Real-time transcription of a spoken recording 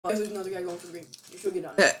Oh, there's another guy going for the green. You should get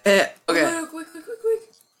on. Okay. Oh, quick.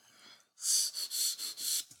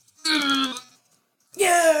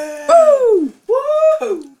 Yeah! Woo!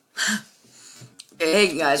 Woo!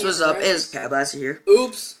 Hey guys, what's up? It's Cat Blaster here.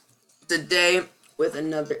 Oops. Today with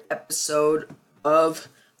another episode of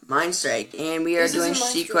Mindstrike, and we are doing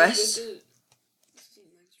sheep quests.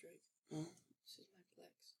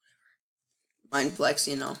 Mineplex,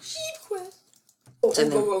 you know. Sheep quest. Oh,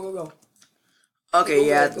 go. Okay, Go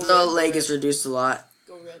yeah, red, the leg is reduced a lot.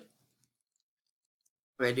 Go red.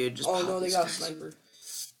 Right, dude, just Oh no, they got a sniper.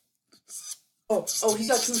 Oh, he's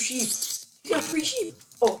got 2 sheep. He's got 3 sheep.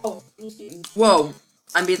 Oh. Whoa,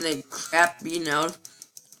 I'm beating the crap beaten out.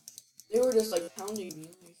 They were just like pounding me.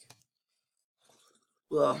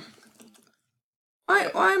 Well,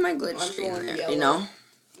 why am I glitching in there? Yellow. You know?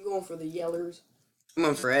 I'm going for the yellers. I'm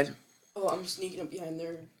going for red. Oh, I'm sneaking up behind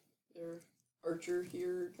their archer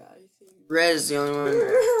here guy thing. Red is the only one.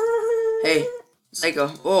 Hey,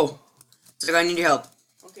 Psycho. Oh, Psycho, I need your help.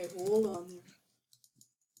 Okay, hold on there.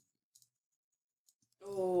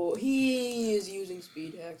 Oh, he is using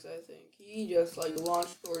speed hacks, I think. He just like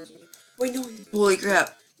launched towards me. Wait, no. Holy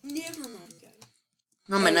crap. Never mind, guys.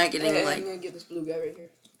 How am I not getting I'm like... gonna get this blue guy right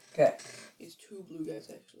here. Okay. These 2 blue guys,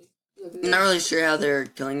 actually. I'm not really sure how they're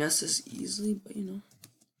killing us this easily, but you know.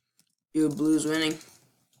 Dude, blue's winning.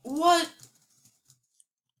 What?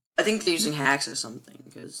 I think they're using hacks or something,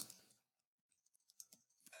 because...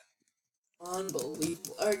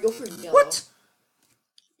 Unbelievable. Alright, go for yellow. What?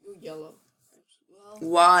 Go yellow. Well,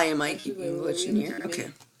 why am I keeping glitching here?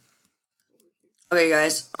 Okay. Okay,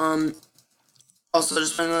 guys. Also,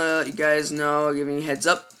 just want to let you guys know, giving you a heads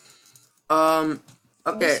up. Okay.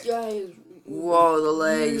 This guy is... Whoa, the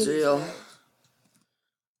leg's real. Fast.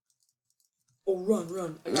 Oh,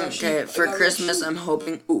 run. Okay, for Christmas, I'm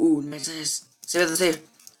hoping... Ooh, nice. Save.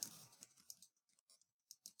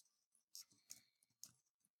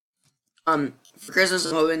 For Christmas,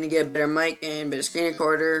 I'm hoping to get a better mic and better screen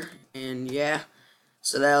recorder, and yeah,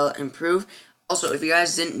 so that'll improve. Also, if you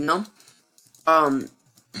guys didn't know,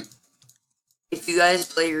 if you guys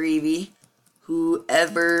play Reevy,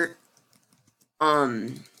 whoever,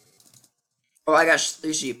 oh, I got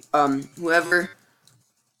 3 sheep, whoever,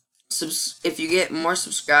 if you get more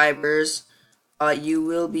subscribers, you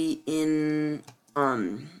will be in,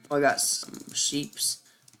 I got some sheeps,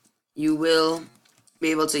 you will be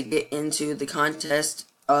able to get into the contest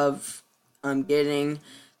of getting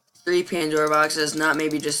 3 Pandora boxes, not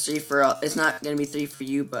maybe just 3 for all. It's not gonna be 3 for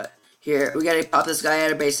you, but here we gotta pop this guy at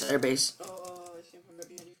our base. Oh, I see him from right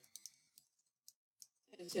behind you.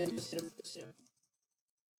 Just hit him.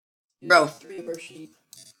 Bro. 3 of our sheep.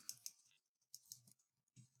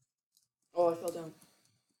 Oh, I fell down.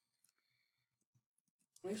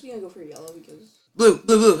 I'm actually gonna go for yellow because Blue,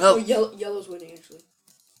 help! Oh, yellow's winning actually.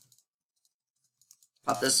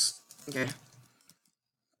 Pop this. Okay.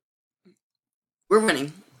 We're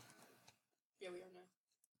winning. Yeah, we are now.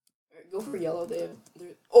 Alright, go for yellow. They're...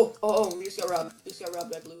 Oh, we just got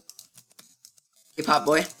robbed by blue. Okay, pop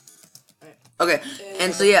boy. Alright. Okay,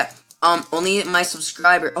 and so yeah, only my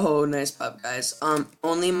subscriber... Oh, nice pop, guys.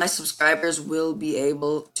 Only my subscribers will be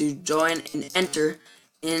able to join and enter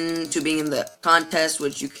into being in the contest,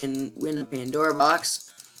 which you can win a Pandora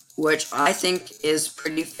box, which I think is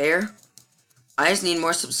pretty fair. I just need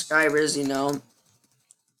more subscribers, you know.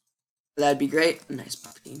 That'd be great. Nice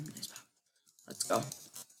pop, team. Nice pop. Let's go.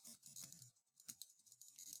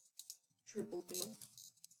 Triple kill.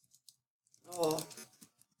 Oh.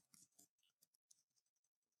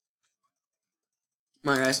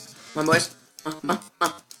 Come on, guys. Come on, boys. Come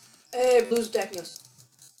on. Hey, blue's attacking us.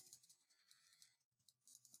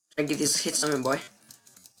 Try to get these hits on me, boy.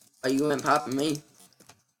 Oh, you went popping me.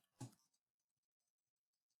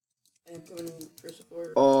 I'm coming in for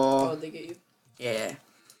support. Oh, they get you? Yeah.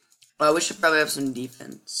 Well, we should probably have some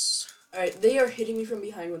defense. Alright, they are hitting me from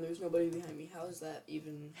behind when there's nobody behind me. How is that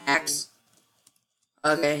even Hacks.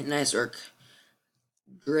 Okay, nice work.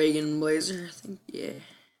 Dragon Blazer, I think. Yeah,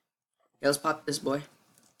 let's pop this boy.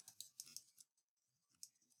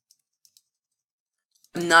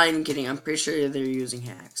 I'm not even kidding. I'm pretty sure they're using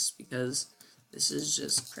hacks because this is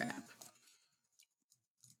just crap.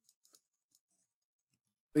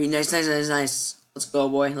 Wait, nice. Let's go,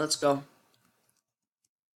 boy. Let's go.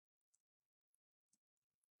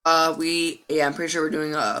 I'm pretty sure we're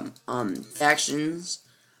doing factions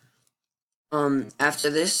after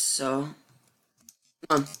this, so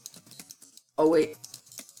oh wait.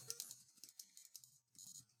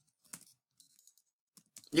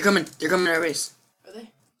 They're coming to our base. Are they?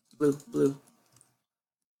 Blue.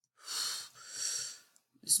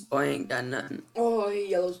 This boy ain't got nothing. Oh,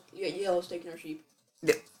 yellow's taking our sheep.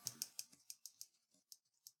 Yep.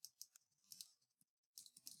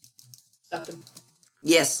 got them.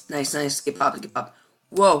 Yes, nice, nice. Get popped, get popped.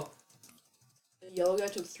 Whoa. The yellow guy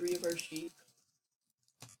took 3 of our sheep.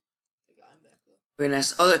 I got him back though. Very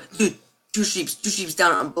nice. Oh, dude, two sheeps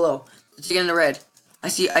down on below. They're taking the red. I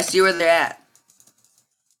see where they're at.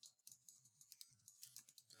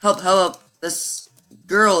 Help, help. This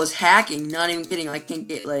girl is hacking. Not even kidding. I can't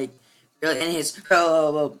get, like, really any hits.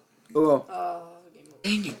 Oh. Game over.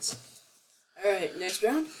 Dang it. Alright, next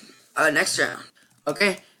round? Next round.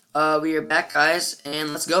 Okay, we are back, guys,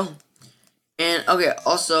 and let's go. And, okay,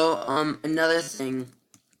 also, another thing.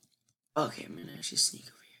 Okay, I'm gonna actually sneak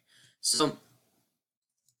over here. So,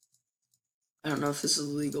 I don't know if this is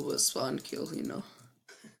legal, but spawn kill, you know.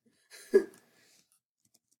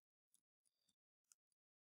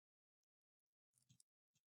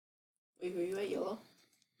 Wait, who are you at, yellow?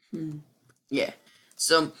 Yeah.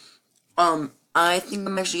 So, I think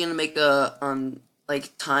I'm actually gonna make a,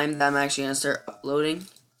 like, time that I'm actually gonna start uploading.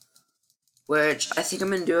 Which, I think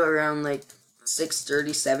I'm gonna do it around, like,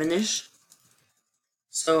 6:37-ish.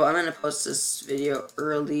 So, I'm gonna post this video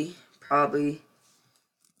early, probably.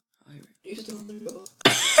 You still on the go.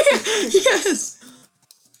 Yes!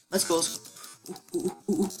 Let's go.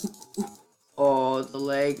 Ooh. Oh, the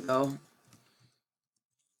leg, though.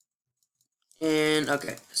 And,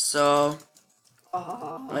 okay, so...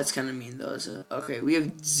 That's kind of mean, though. So, okay, we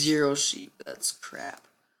have 0 sheep. That's crap.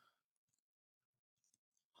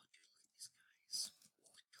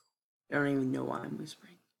 I don't even know why I'm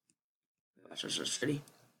whispering. Watch this, ready?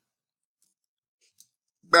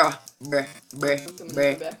 Bruh.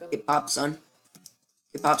 Get popped, son.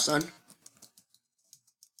 Get popped, son.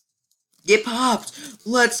 Get popped!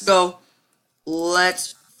 Let's go.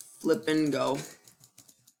 Let's flip and go.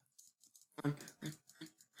 Run.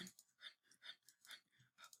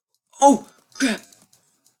 Oh, crap.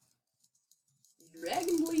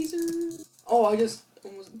 Dragon Blazer. Oh, I just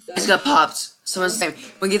almost died. I just got popped. Someone's saying,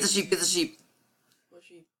 "Well, get the sheep, get the sheep." What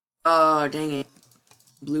sheep? Oh, dang it.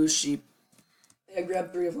 Blue sheep. I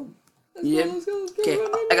grabbed 3 of them. Let's go. Okay,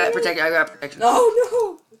 I got protection.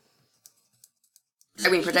 No.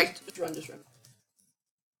 Protect. Just run.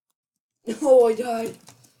 No, I died.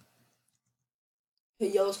 Hey,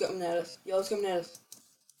 yellow's coming at us.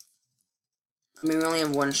 I mean, we only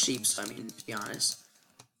have 1 sheep, so I mean, to be honest.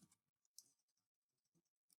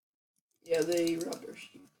 Yeah, they robbed our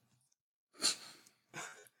sheep.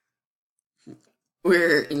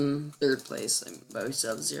 We're in 3rd place, but we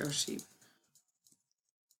still have 0 sheep.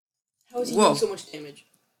 How is he doing so much damage?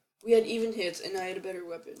 We had even hits, and I had a better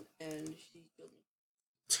weapon, and she killed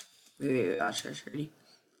me. Wait, watch, ready?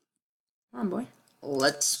 Come on, boy.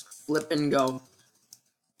 Let's flip and go.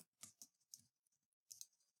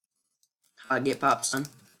 Get popped, son.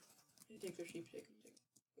 Take their sheep, take them.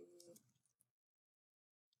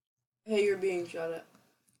 Hey, you're being shot at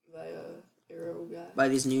by a arrow guy. By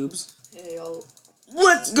these noobs. Hey,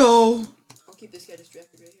 Let's go! I'll keep this guy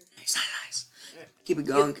distracted right here. Nice. Right. Keep it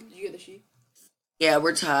going. Did you get the sheep? Yeah,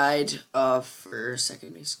 we're tied for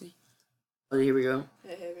 2nd, basically. Oh, here we go.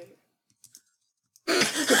 Hey, right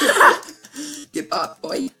here. Get popped,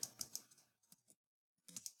 boy.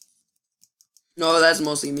 No, that's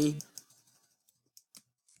mostly me.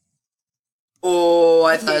 Oh,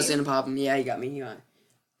 I thought I was gonna pop him. Yeah, he got me. He got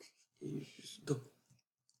me. Go.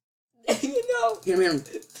 No. Get him.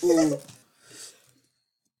 Ooh.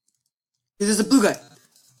 This is a blue guy.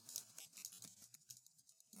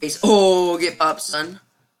 Base. Oh, get popped, son.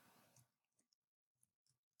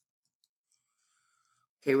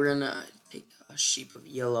 Okay, we're gonna take a sheep of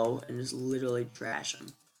yellow and just literally trash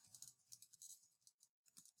him.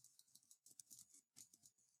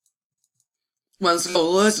 Come on,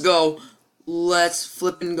 let's go. Let's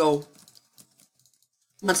flip and go.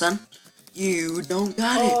 Come on, son. You don't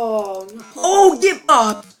got it. Oh, no. Oh, get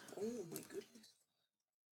popped. Oh, my goodness.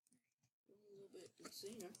 You're a little bit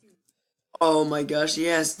insane, aren't you? Oh, my gosh,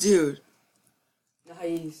 yes, dude.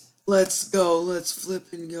 Nice. Let's go. Let's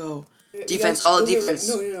flip and go. Right, Defense, all defense.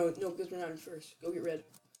 No, because we're not in first. Go get red.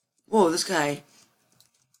 Whoa, this guy.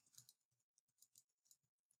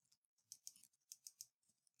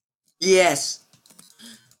 Yes.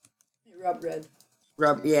 Hey, rob red.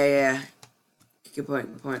 Rob, yeah. Good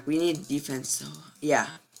point. We need defense, though. Yeah.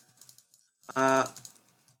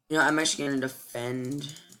 You know, I'm actually gonna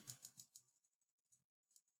defend.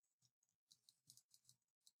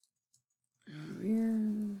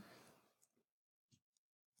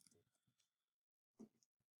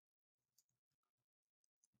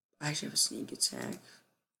 I actually have a sneak attack.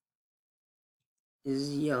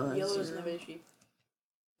 Is yellow. Yellow doesn't have any sheep.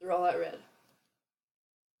 They're all at red.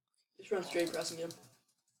 Just run straight across and get them.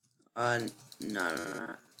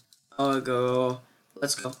 No. Oh, go.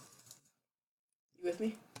 Let's go. You with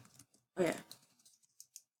me? Oh yeah.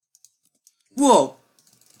 Whoa!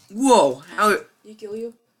 Whoa! How? Did he kill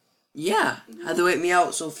you? Yeah. How'd they wait me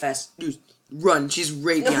out so fast? Dude, run! She's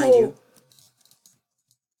right behind No. you.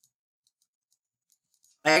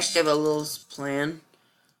 I actually have a little plan.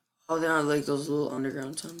 Oh, they're not like those little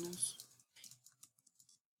underground tunnels.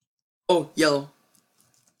 Oh, yellow.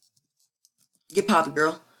 Get poppy,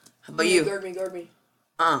 girl. How about you? Guard me, guard me.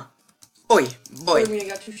 Boy. Guard me, I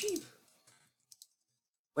got 2 sheep.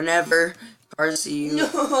 Whenever cars see you.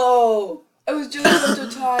 No! I was just about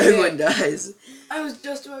to tie it. Everyone dies. I was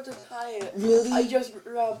just about to tie it. Really? I just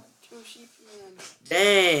robbed 2 sheep, man.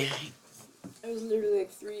 Dang. I was literally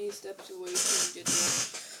like 3 steps away from getting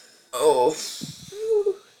it. Oh.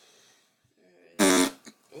 Alright.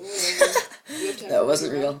 That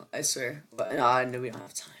wasn't real, I swear. But no, I know we don't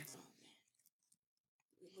have time.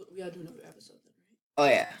 We gotta do another episode then, right? Oh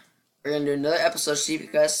yeah. We're gonna do another episode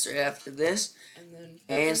Sheep Quest right after this.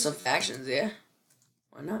 And some factions, yeah.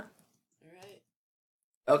 Why not? Alright.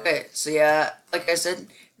 Okay, so yeah, like I said,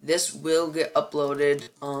 this will get uploaded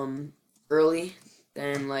early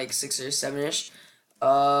than like 6 or 7ish.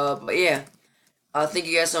 But yeah. Thank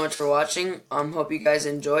you guys so much for watching. Hope you guys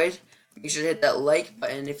enjoyed. Make sure to hit that like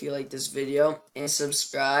button if you like this video and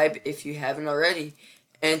subscribe if you haven't already.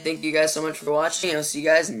 And thank you guys so much for watching. I'll see you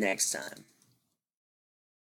guys next time.